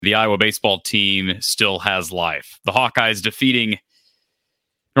the Iowa baseball team still has life. The Hawkeyes defeating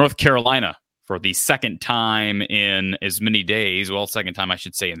North Carolina for the second time in as many days. Well, second time, I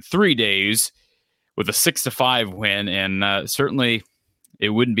should say, in 3 days with a 6-5 win. And certainly it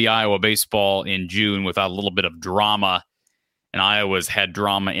wouldn't be Iowa baseball in June without a little bit of drama. And Iowa's had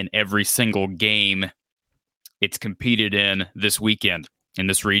drama in every single game it's competed in this weekend in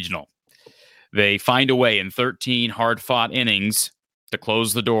this regional. They find a way in 13 hard-fought innings to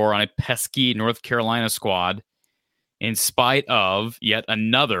close the door on a pesky North Carolina squad in spite of yet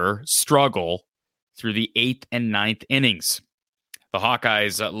another struggle through the 8th and 9th innings. The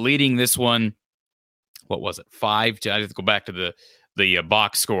Hawkeyes leading this one, what was it, 5 to, I have to go back to the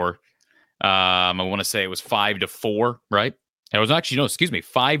box score. I want to say it was 5-4, right? It was actually, no, excuse me,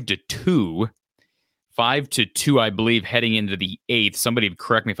 5-2. 5-2, I believe, heading into the 8th. Somebody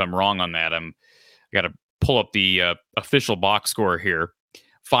correct me if I'm wrong on that. I got to pull up the official box score here.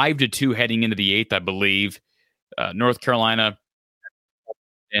 5-2 heading into the 8th, I believe. North Carolina,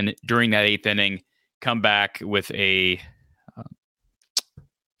 and during that 8th inning, come back with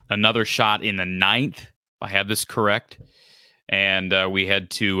another shot in the 9th, if I have this correct. And we had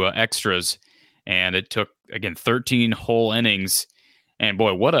 2 extras, and it took, again, 13 whole innings. And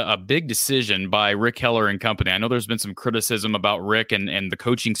boy, what a big decision by Rick Heller and company. I know there's been some criticism about Rick and the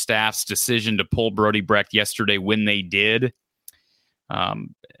coaching staff's decision to pull Brody Brecht yesterday when they did.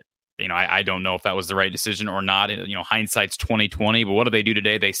 I don't know if that was the right decision or not. Hindsight's 2020. But what do they do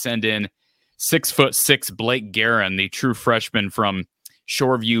today? They send in 6'6" Blake Guerin, the true freshman from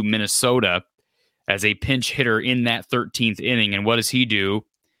Shoreview, Minnesota, as a pinch hitter in that 13th inning. And what does he do?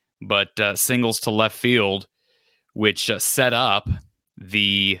 But singles to left field, which set up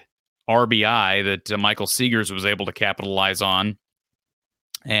the RBI that Michael Seegers was able to capitalize on.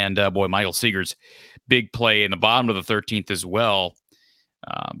 And Michael Seegers, big play in the bottom of the 13th as well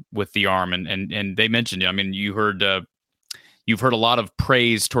with the arm. And they mentioned, you've heard a lot of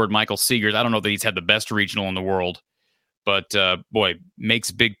praise toward Michael Seegers. I don't know that he's had the best regional in the world, but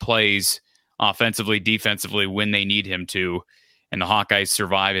makes big plays offensively, defensively when they need him to. And the Hawkeyes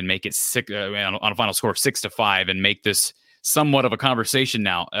survive and make it on a final score of 6-5 and make this somewhat of a conversation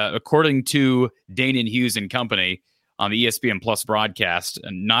now. According to Danon Hughes and company on the ESPN Plus broadcast,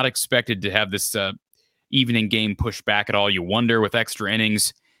 not expected to have this evening game pushed back at all. You wonder with extra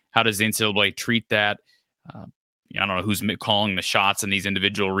innings, how does the NCAA treat that? I don't know who's calling the shots in these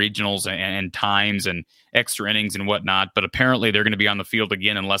individual regionals and times and extra innings and whatnot, but apparently they're going to be on the field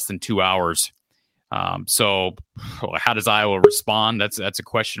again in less than 2 hours. So how does Iowa respond? That's a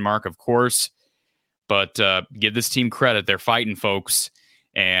question mark, of course. But give this team credit. They're fighting, folks.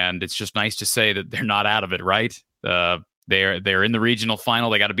 And it's just nice to say that they're not out of it, right? They're in the regional final.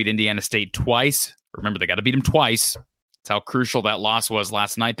 They got to beat Indiana State twice. Remember, they got to beat them twice. That's how crucial that loss was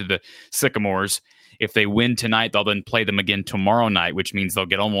last night to the Sycamores. If they win tonight, they'll then play them again tomorrow night, which means they'll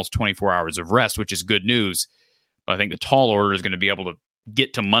get almost 24 hours of rest, which is good news. But I think the tall order is going to be able to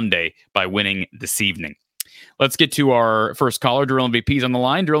get to Monday by winning this evening. Let's get to our first caller. Drill MVP's on the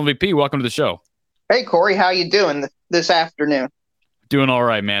line. Drill MVP, welcome to the show. Hey, Corey, how you doing this afternoon? Doing all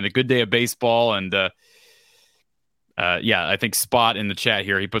right, man. A good day of baseball, and I think Spot in the chat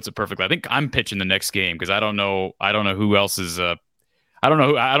here, he puts it perfectly. I think I'm pitching the next game because I don't know who else is. I don't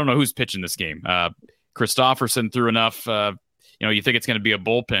know who's pitching this game. Christopherson threw enough. You think it's going to be a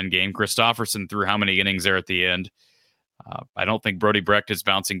bullpen game. Christopherson threw how many innings there at the end? I don't think Brody Brecht is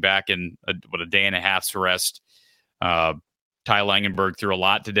bouncing back in a day and a half's rest. Ty Langenberg threw a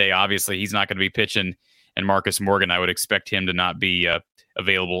lot today. Obviously, he's not going to be pitching. And Marcus Morgan, I would expect him to not be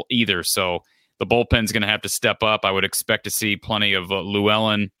available either. So the bullpen's going to have to step up. I would expect to see plenty of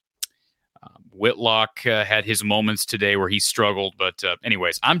Llewellyn. Whitlock had his moments today where he struggled. But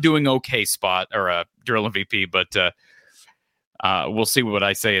anyways, I'm doing okay, Spot, or Drill MVP. But we'll see what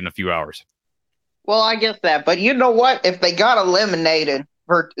I say in a few hours. Well, I get that. But you know what? If they got eliminated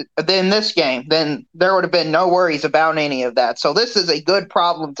in this game, then there would have been no worries about any of that. So this is a good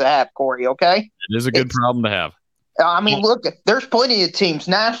problem to have, Corey, okay? It is a good problem to have. Look, there's plenty of teams,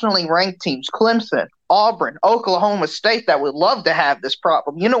 nationally ranked teams, Clemson, Auburn, Oklahoma State, that would love to have this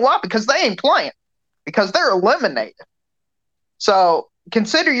problem. You know what? Because they ain't playing. Because they're eliminated. So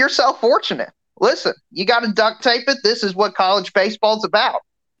consider yourself fortunate. Listen, you got to duct tape it. This is what college baseball's about.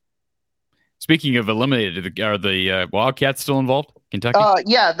 Speaking of eliminated, are the Wildcats still involved? Kentucky?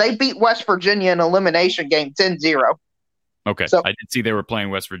 Yeah, they beat West Virginia in elimination game 10-0. Okay, so I did see they were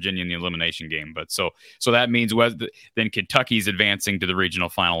playing West Virginia in the elimination game, but so that means then Kentucky's advancing to the regional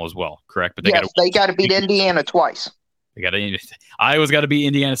final as well, correct? But they got to beat Indiana twice. Iowa's got to beat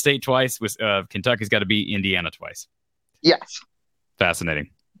Indiana State twice. Kentucky's got to beat Indiana twice. Yes. Fascinating.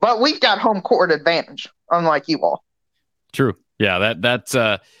 But we've got home court advantage, unlike you all. True. Yeah,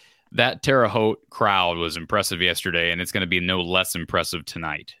 that Terre Haute crowd was impressive yesterday, and it's going to be no less impressive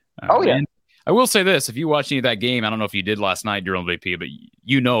tonight. Oh, yeah. And I will say this. If you watch any of that game, I don't know if you did last night during VP, but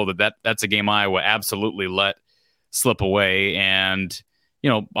you know that's a game Iowa absolutely let slip away. And,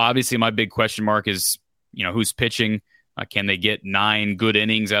 obviously my big question mark is, who's pitching? Can they get 9 good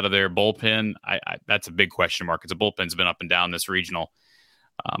innings out of their bullpen? That's a big question mark because the bullpen's been up and down this regional.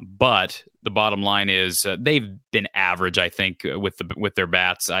 But the bottom line is they've been average, I think, with their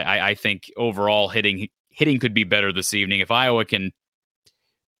bats. I think overall hitting could be better this evening. If Iowa can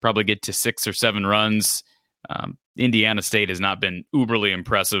probably get to 6 or 7 runs, Indiana State has not been uberly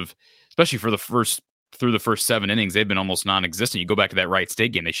impressive, especially through the first 7 innings. They've been almost non-existent. You go back to that Wright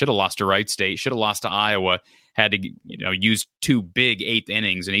State game. They should have lost to Wright State, should have lost to Iowa, had to use 2 big 8th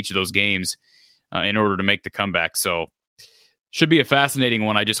innings in each of those games in order to make the comeback. So should be a fascinating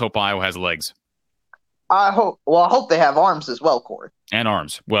one. I just hope Iowa has legs. I hope they have arms as well, Cory. And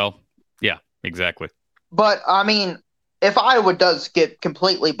arms. Well, yeah, exactly. But, I mean, if Iowa does get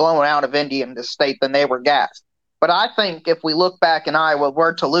completely blown out of Indiana State, then they were gassed. But I think if we look back and Iowa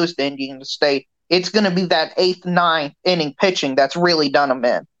were to lose to Indiana State, it's going to be that 8th, 9th inning pitching that's really done them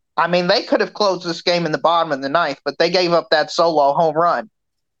in. I mean, they could have closed this game in the bottom of the 9th, but they gave up that solo home run.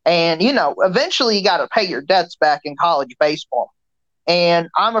 And, eventually you got to pay your debts back in college baseball. And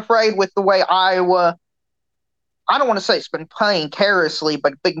I'm afraid with the way Iowa, I don't want to say it's been playing carelessly,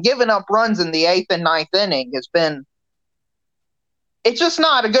 but been giving up runs in the 8th and 9th inning it's just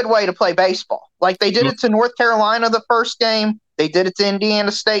not a good way to play baseball. Like they did it to North Carolina the first game. They did it to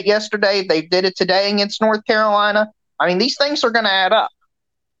Indiana State yesterday. They did it today against North Carolina. I mean, these things are going to add up.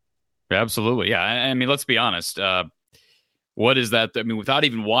 Absolutely. Yeah. I mean, let's be honest. What is that? I mean, without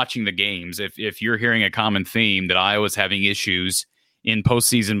even watching the games, if you're hearing a common theme that Iowa's having issues in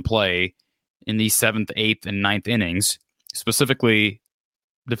postseason play in the 7th, 8th, and 9th innings, specifically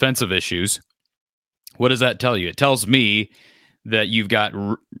defensive issues, what does that tell you? It tells me that you've got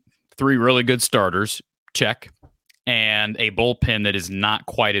 3 really good starters, check, and a bullpen that is not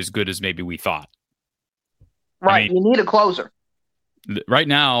quite as good as maybe we thought. Right. I mean, you need a closer. Right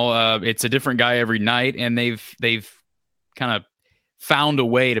now, it's a different guy every night, and they've kind of found a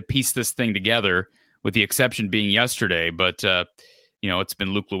way to piece this thing together, with the exception being yesterday. But, it's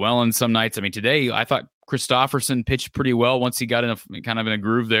been Luke Llewellyn some nights. I mean, today I thought Christopherson pitched pretty well once he got in a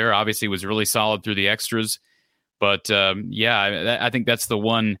groove there. Obviously, was really solid through the extras. But, I think that's the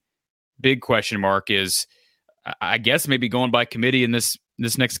one big question mark is, I guess maybe going by committee in this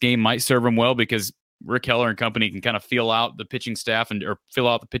next game might serve him well because Rick Heller and company can kind of feel out the pitching staff or fill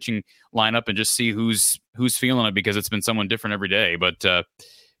out the pitching lineup and just see who's feeling it because it's been someone different every day. But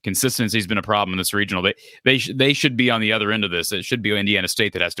consistency has been a problem in this regional. They should be on the other end of this. It should be Indiana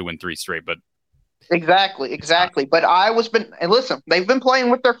State that has to win 3 straight. But exactly. But listen, they've been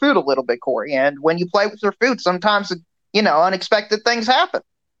playing with their food a little bit, Cory. And when you play with their food, sometimes unexpected things happen.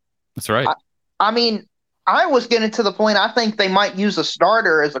 That's right. I mean, I was getting to the point I think they might use a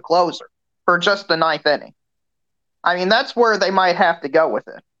starter as a closer for just the 9th inning. I mean, that's where they might have to go with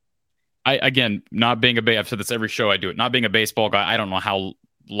it. I've said this every show I do it. Not being a baseball guy, I don't know how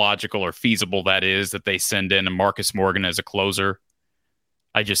logical or feasible that is that they send in a Marcus Morgan as a closer.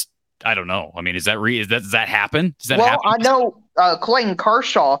 I don't know. I mean, does that happen? Does that happen? I know Clayton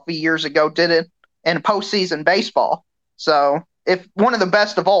Kershaw a few years ago did it in postseason baseball. So if one of the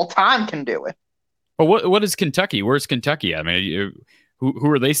best of all time can do it. Well, what is Kentucky? Where's Kentucky? I mean,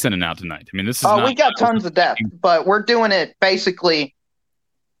 who are they sending out tonight? I mean, this is we got tons of depth, but we're doing it basically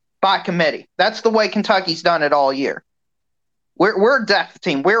by committee. That's the way Kentucky's done it all year. We're a depth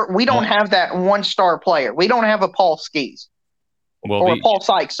team. We don't have that 1-star player. We don't have a Paul Skees or Paul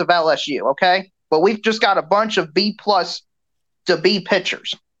Sykes of LSU, okay? But we've just got a bunch of B+ to B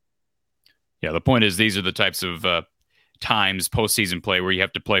pitchers. Yeah, the point is these are the types of times postseason play where you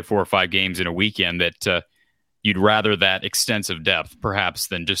have to play 4 or 5 games in a weekend that you'd rather that extensive depth perhaps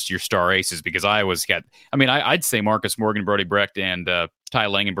than just your star aces because Iowa's got – I mean, I'd say Marcus Morgan, Brody Brecht, and Ty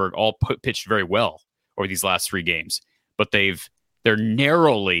Langenberg all pitched very well over these last 3 games, but they're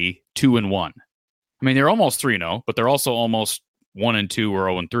narrowly 2-1. I mean, they're almost 3-0, but they're also almost 1-2 or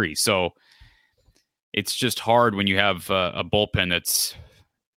 0-3. So it's just hard when you have a bullpen that's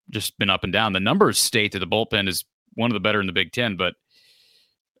just been up and down. The numbers state that the bullpen is one of the better in the Big Ten, but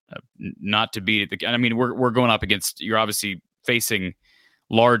not to beat it. I mean, we're going up against, you're obviously facing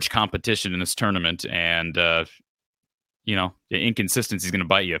large competition in this tournament, and the inconsistency is going to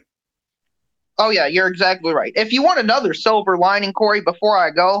bite you. Oh yeah, you're exactly right. If you want another silver lining, Cory, before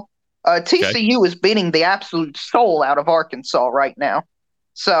I go, TCU is beating the absolute soul out of Arkansas right now.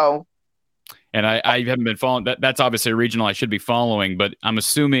 So, and I haven't been following that. That's obviously a regional I should be following, but I'm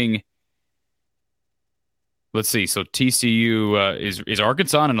assuming. Let's see. So TCU is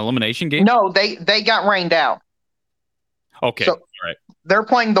Arkansas in an elimination game? no, they got rained out. Okay, So all right. they're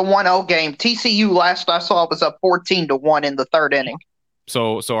playing the 1-0 game. TCU last I saw was up 14-1 in the third inning.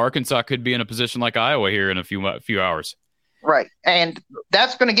 So Arkansas could be in a position like Iowa here in a few hours. Right, and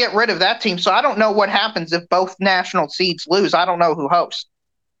that's going to get rid of that team. So I don't know what happens if both national seeds lose. I don't know who hosts.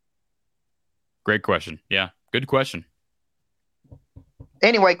 Great question. Yeah, good question.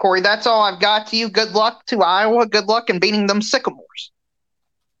 Anyway, Cory, that's all I've got to you. Good luck to Iowa. Good luck in beating them Sycamores.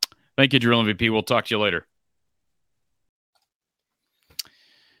 Thank you, Drill MVP. We'll talk to you later.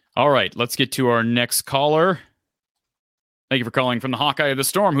 All right, let's get to our next caller. Thank you for calling from the Hawkeye of the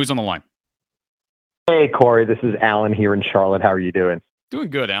Storm. Who's on the line? Hey, Cory. This is Alan here in Charlotte. How are you doing? Doing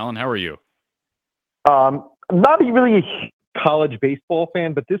good, Alan. How are you? I'm not really a college baseball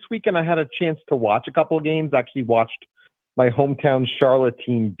fan, but this weekend I had a chance to watch a couple of games. Actually watched my hometown Charlotte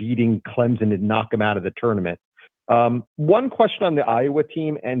team beating Clemson and knock them out of the tournament. One question on the Iowa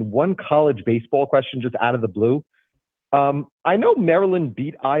team and one college baseball question just out of the blue. I know Maryland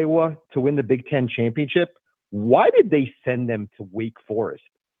beat Iowa to win the Big Ten championship. Why did they send them to Wake Forest?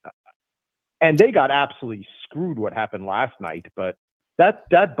 And they got absolutely screwed what happened last night, but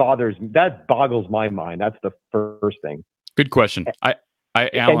that boggles my mind. That's the first thing. Good question.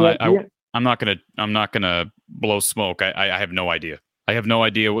 Alan, I'm not gonna blow smoke. I have no idea. I have no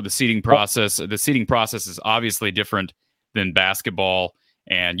idea what the seeding process. The seeding process is obviously different than basketball.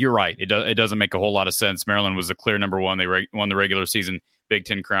 And you're right. It doesn't make a whole lot of sense. Maryland was the clear number one. They won the regular season Big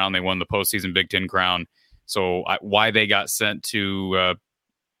Ten crown. They won the postseason Big Ten crown. So why they got sent to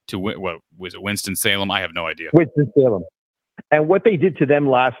what was it, Winston-Salem? I have no idea. Winston-Salem. And what they did to them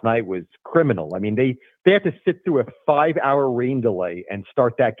last night was criminal. I mean, they had to sit through a 5-hour rain delay and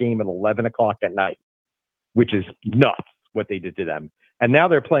start that game at 11 o'clock at night, which is nuts what they did to them. And now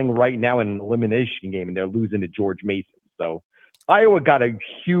they're playing right now in an elimination game, and they're losing to George Mason. So Iowa got a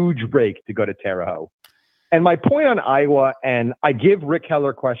huge break to go to Terre Haute. And my point on Iowa, and I give Rick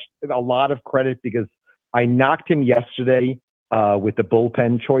Heller a lot of credit because I knocked him yesterday with the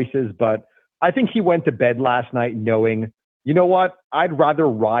bullpen choices, but I think he went to bed last night knowing, you know what, I'd rather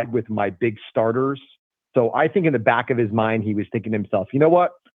ride with my big starters. So I think in the back of his mind, he was thinking to himself, you know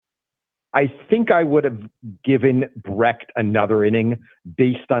what, I think I would have given Brecht another inning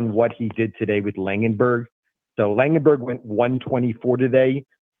based on what he did today with Langenberg. So Langenberg went 124 today.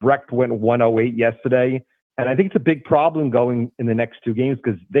 Brecht went 108 yesterday. And I think it's a big problem going in the next two games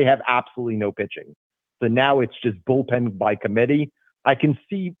because they have absolutely no pitching. So now it's just bullpen by committee. I could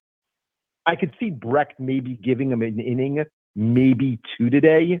see Brecht maybe giving him an inning, maybe two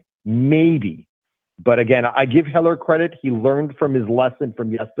today, maybe. But again, I give Heller credit. He learned from his lesson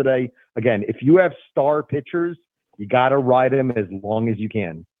from yesterday. Again, if you have star pitchers, you got to ride them as long as you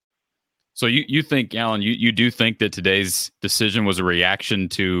can. So you think, Alan, you do think that today's decision was a reaction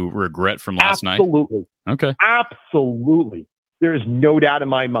to regret from last night? Absolutely. Okay. Absolutely. There's no doubt in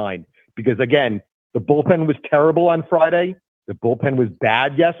my mind. Because again, the bullpen was terrible on Friday. The bullpen was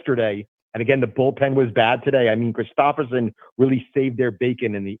bad yesterday. And again, the bullpen was bad today. I mean, Christopherson really saved their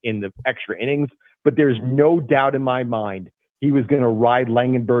bacon in the extra innings. But there's no doubt in my mind he was going to ride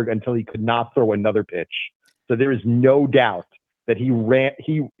Langenberg until he could not throw another pitch. So there is no doubt that he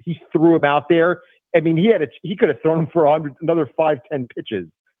threw him out there. I mean, he could have thrown him for another 5-10 pitches.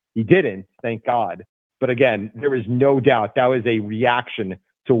 He didn't, thank God. But again, there is no doubt that was a reaction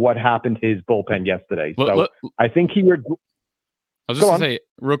to what happened to his bullpen yesterday. So I think he would. I was just going to say,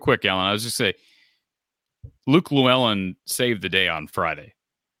 real quick, Alan, I was just going to say, Luke Llewellyn saved the day on Friday.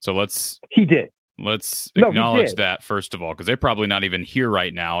 So let's acknowledge that, first of all, because they're probably not even here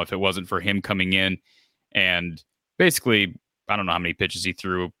right now if it wasn't for him coming in and basically, I don't know how many pitches he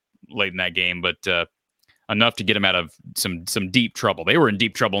threw late in that game, but enough to get him out of some deep trouble. They were in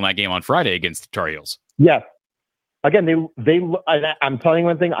deep trouble in that game on Friday against the Tar Heels. Yes. Again, I'm telling you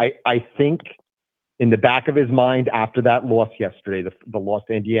one thing. I think in the back of his mind after that loss yesterday, the loss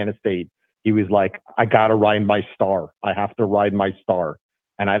to Indiana State, he was like, I got to ride my star. I have to ride my star.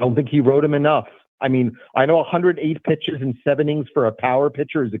 And I don't think he rode him enough. I mean, I know 108 pitches in 7 innings for a power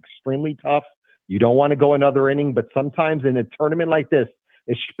pitcher is extremely tough. You don't want to go another inning, but sometimes in a tournament like this,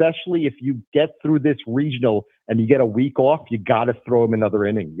 especially if you get through this regional and you get a week off, you got to throw him another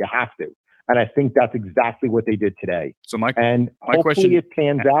inning. You have to. And I think that's exactly what they did today. So my hopefully question, it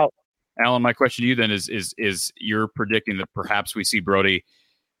pans out. Alan, my question to you then is you're predicting that perhaps we see Brody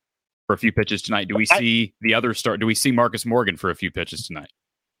for a few pitches tonight. Do we see the other start? Do we see Marcus Morgan for a few pitches tonight?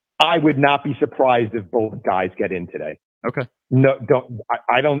 I would not be surprised if both guys get in today. Okay. No, don't.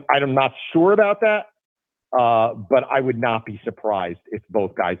 I'm not sure about that. But I would not be surprised if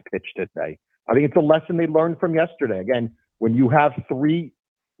both guys pitched today. I think it's a lesson they learned from yesterday. Again, when you have three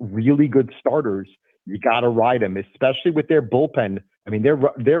really good starters, you got to ride them, especially with their bullpen. I mean,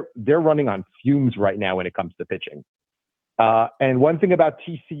 they're running on fumes right now when it comes to pitching. And one thing about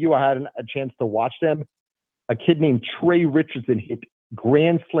TCU, I had a chance to watch them. A kid named Trey Richardson hit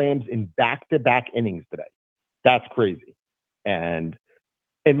grand slams in back-to-back innings today. That's crazy. And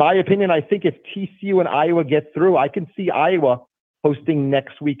in my opinion, I think if TCU and Iowa get through, I can see Iowa hosting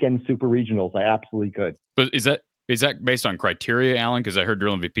next weekend Super Regionals. I absolutely could. But is that based on criteria, Alan? Because I heard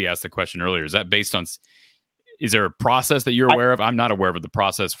Drill MVP ask the question earlier. Is that based on? Is there a process that you're aware of? I'm not aware of the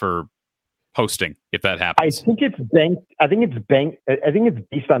process for hosting if that happens. I think it's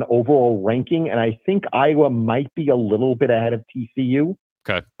based on overall ranking, and I think Iowa might be a little bit ahead of TCU.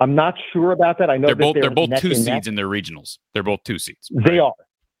 Okay, I'm not sure about that. I know they're both 2 seeds in their regionals. They're both 2 seeds. Right?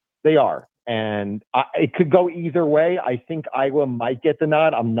 They are. And it could go either way. I think Iowa might get the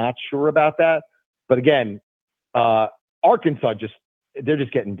nod. I'm not sure about that. But again, Arkansas they're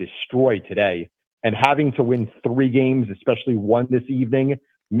just getting destroyed today. And having to win 3 games, especially one this evening,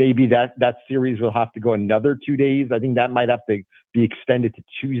 maybe that series will have to go another 2 days. I think that might have to be extended to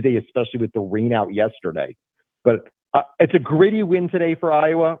Tuesday, especially with the rain out yesterday. But it's a gritty win today for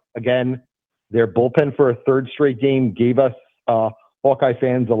Iowa. Again, their bullpen for a 3rd straight game gave us Hawkeye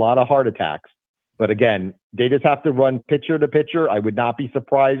fans a lot of heart attacks. But again, they just have to run pitcher to pitcher. I would not be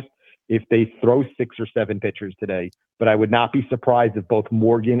surprised if they throw 6 or 7 pitchers today, but I would not be surprised if both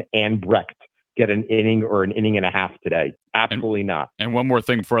Morgan and Brecht get an inning or an inning and a half today. Absolutely not. And one more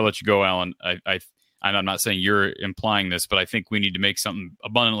thing before I let you go, Alan, I'm not saying you're implying this, but I think we need to make something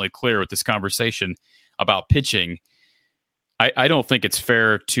abundantly clear with this conversation about pitching. I don't think it's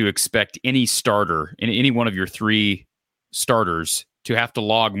fair to expect any starter in any one of your 3 starters to have to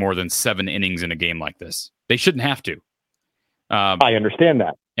log more than 7 innings in a game like this. They shouldn't have to. I understand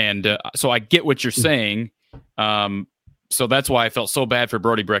that. And so I get what you're saying. So that's why I felt so bad for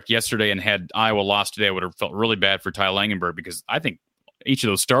Brody Brecht yesterday, and had Iowa lost today, I would have felt really bad for Ty Langenberg, because I think each of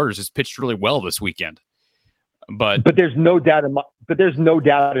those starters has pitched really well this weekend. But there's no doubt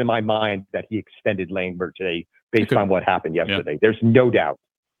in my mind that he extended Langenberg today based on what happened yesterday. Yeah. There's no doubt.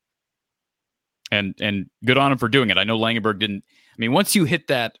 And good on him for doing it. I know Langenberg didn't. I mean, once you hit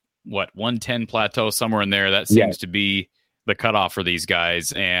that 110 plateau somewhere in there, that seems to be the cutoff for these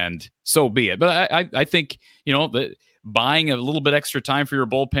guys, and so be it. But I think buying a little bit extra time for your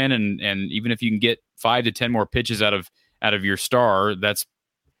bullpen, and even if you can get 5 to 10 more pitches out of your star, that's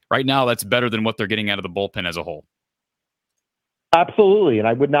better than what they're getting out of the bullpen as a whole. Absolutely, and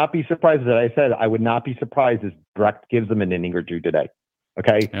I would not be surprised, as I said, I would not be surprised if Brecht gives them an inning or 2 today.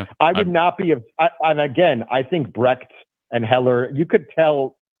 Okay, yeah, I would not be. And again, I think Brecht and Heller, you could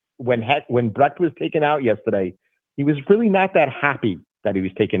tell when Brecht was taken out yesterday, he was really not that happy that he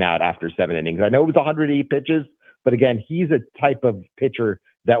was taken out after 7 innings. I know it was 108 pitches, but again, he's a type of pitcher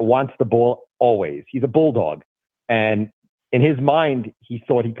that wants the ball always. He's a bulldog, and in his mind, he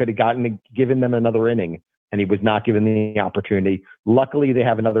thought he could have given them another inning, and he was not given the opportunity. Luckily, they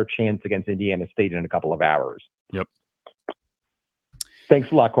have another chance against Indiana State in a couple of hours. Yep.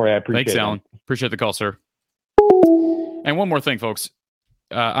 Thanks a lot, Corey. I appreciate it. Thanks, Alan. Appreciate the call, sir. And one more thing, folks.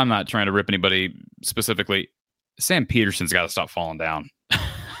 I'm not trying to rip anybody specifically. Sam Peterson's got to stop falling down.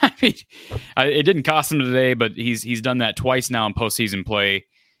 I mean, it didn't cost him today, but he's done that twice now in postseason play.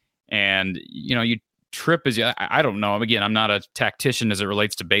 And, you trip as I don't know. Again, I'm not a tactician as it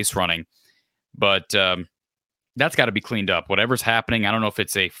relates to base running, but that's got to be cleaned up. Whatever's happening, I don't know if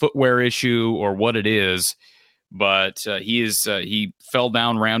it's a footwear issue or what it is, but he fell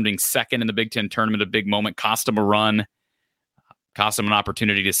down rounding second in the Big Ten tournament, a big moment, cost him a run, cost him an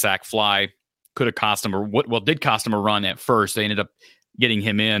opportunity to sack fly, could have cost him, did cost him a run at first. They ended up getting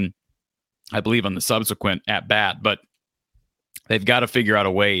him in, I believe, on the subsequent at bat, but they've got to figure out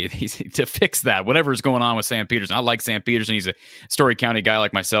a way to fix that. Whatever's going on with Sam Peterson. I like Sam Peterson. He's a Story County guy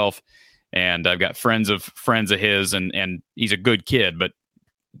like myself, and I've got friends of his, and he's a good kid, but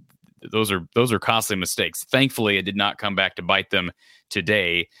those are costly mistakes. Thankfully, it did not come back to bite them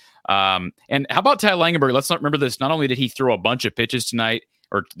today. And how about Ty Langenberg? Let's not remember this. Not only did he throw a bunch of pitches tonight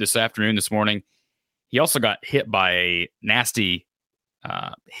or this morning, he also got hit by a nasty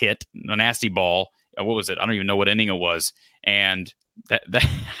ball. What was it? I don't even know what inning it was. And that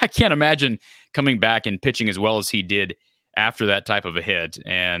I can't imagine coming back and pitching as well as he did after that type of a hit.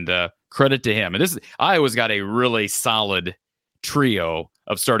 And credit to him. And Iowa's got a really solid trio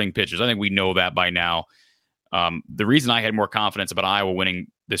of starting pitchers. I think we know that by now. The reason I had more confidence about Iowa winning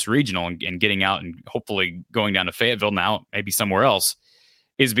this regional and getting out and hopefully going down to Fayetteville now, maybe somewhere else,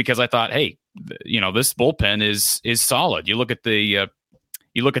 is because I thought, hey, this bullpen is solid. You look at the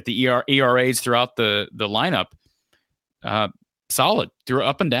ERAs throughout the lineup, solid through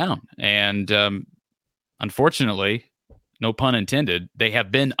up and down. And unfortunately, no pun intended, they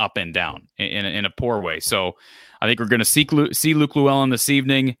have been up and down in a poor way. So I think we're going to see Luke Llewellyn this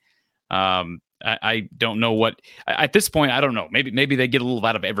evening. I don't know what at this point. I don't know. Maybe they get a little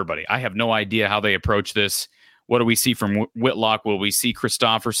out of everybody. I have no idea how they approach this. What do we see from Whitlock? Will we see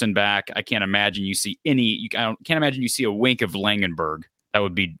Christofferson back? I can't imagine you see can't imagine you see a wink of Langenberg. That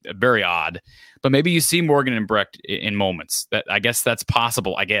would be very odd. But maybe you see Morgan and Brecht in moments. I guess that's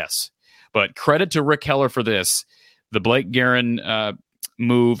possible. I guess. But credit to Rick Heller for this. The Blake Guerin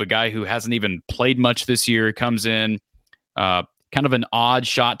move, a guy who hasn't even played much this year, comes in, kind of an odd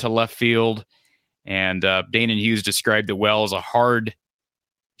shot to left field. And Danon Hughes described it well as a hard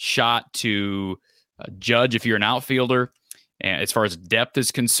shot to judge if you're an outfielder. And as far as depth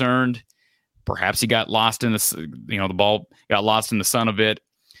is concerned, perhaps he got lost in the ball got lost in the sun a bit.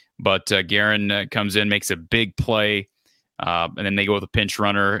 But Guerin comes in, makes a big play, and then they go with a pinch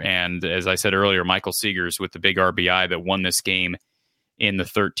runner. And as I said earlier, Michael Seegers with the big RBI that won this game in the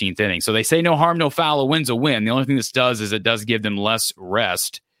 13th inning. So they say no harm, no foul. A win's a win. The only thing this does is it does give them less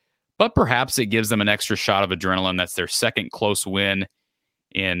rest. But perhaps it gives them an extra shot of adrenaline. That's their second close win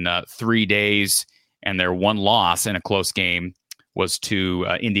in 3 days. And their one loss in a close game was to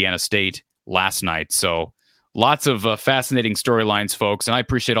Indiana State last night. So lots of fascinating storylines, folks. And I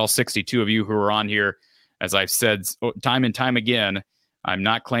appreciate all 62 of you who are on here. As I've said time and time again, I'm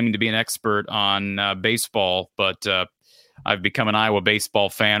not claiming to be an expert on baseball, but I've become an Iowa baseball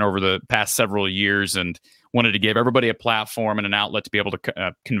fan over the past several years and wanted to give everybody a platform and an outlet to be able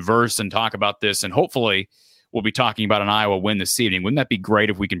to converse and talk about this. And hopefully we'll be talking about an Iowa win this evening. Wouldn't that be great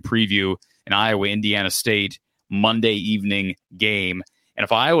if we can preview an Iowa-Indiana State Monday evening game? And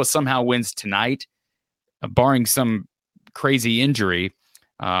if Iowa somehow wins tonight, barring some crazy injury,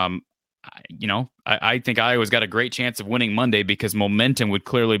 I think Iowa's got a great chance of winning Monday because momentum would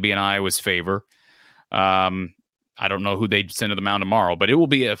clearly be in Iowa's favor. I don't know who they'd send to the mound tomorrow, but it will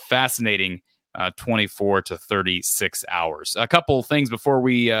be a fascinating 24 to 36 hours. A couple things before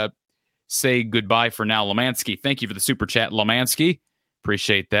we say goodbye for now. Lemansky, thank you for the super chat, Lemansky.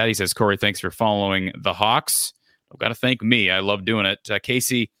 Appreciate that. He says, Cory, thanks for following the Hawks. I've got to thank me. I love doing it.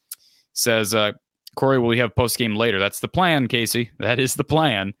 Casey says, Cory, will we have postgame later? That's the plan, Casey. That is the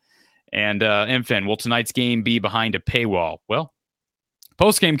plan. And MFin, will tonight's game be behind a paywall? Well,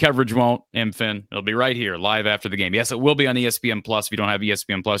 postgame coverage won't, MFin. It'll be right here, live after the game. Yes, it will be on ESPN Plus. If you don't have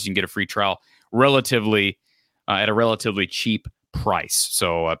ESPN Plus, you can get a free trial at a relatively cheap price.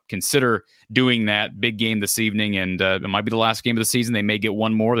 So consider doing that. Big game this evening, and it might be the last game of the season. They may get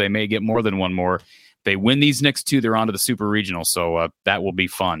one more. They may get more than one more. If they win these next two, they're on to the Super Regional, so that will be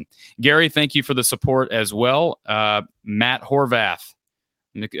fun. Gary, thank you for the support as well. Matt Horvath.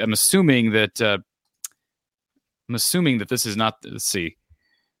 I'm assuming that this is not. Let's see.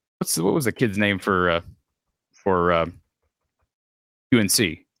 What was the kid's name for UNC?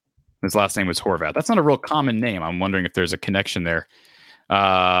 His last name was Horvath. That's not a real common name. I'm wondering if there's a connection there.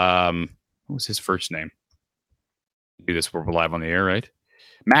 What was his first name? Do this. We're live on the air, right?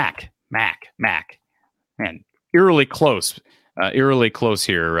 Mac. Man, eerily close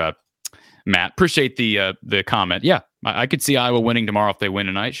here, Matt. Appreciate the comment. Yeah, I could see Iowa winning tomorrow if they win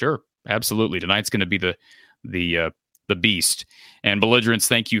tonight. Sure, absolutely. Tonight's going to be the beast. And belligerents,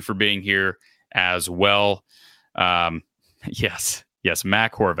 thank you for being here as well. Yes,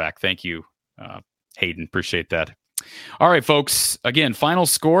 Mac Horvath. Thank you, Hayden. Appreciate that. All right, folks. Again, final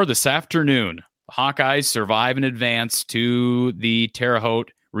score this afternoon. Hawkeyes survive and advance to the Terre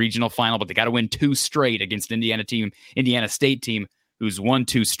Haute Regional Final, but they got to win 2 straight against Indiana State team, who's won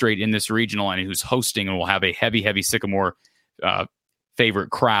 2 straight in this regional and who's hosting and will have a heavy Sycamore favorite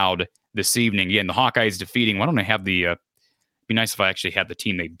crowd this evening. Again, the Hawkeyes defeating. Why don't I have the? Be nice if I actually had the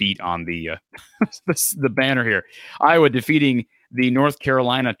team they beat on the the banner here. Iowa defeating the North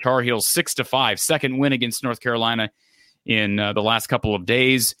Carolina Tar Heels 6-5, second win against North Carolina in the last couple of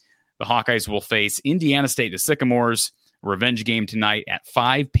days. The Hawkeyes will face Indiana State, the Sycamores. Revenge game tonight at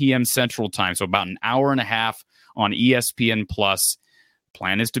 5 p.m. Central Time, so about an hour and a half on ESPN Plus.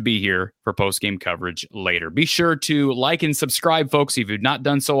 Plan is to be here for post-game coverage later. Be sure to like and subscribe, folks. If you've not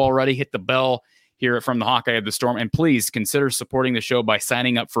done so already, hit the bell here from the Hawkeye of the Storm. And please consider supporting the show by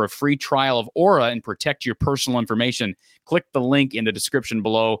signing up for a free trial of Aura and protect your personal information. Click the link in the description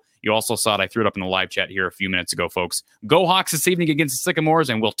below. You also saw it. I threw it up in the live chat here a few minutes ago, folks. Go Hawks this evening against the Sycamores,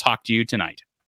 and we'll talk to you tonight.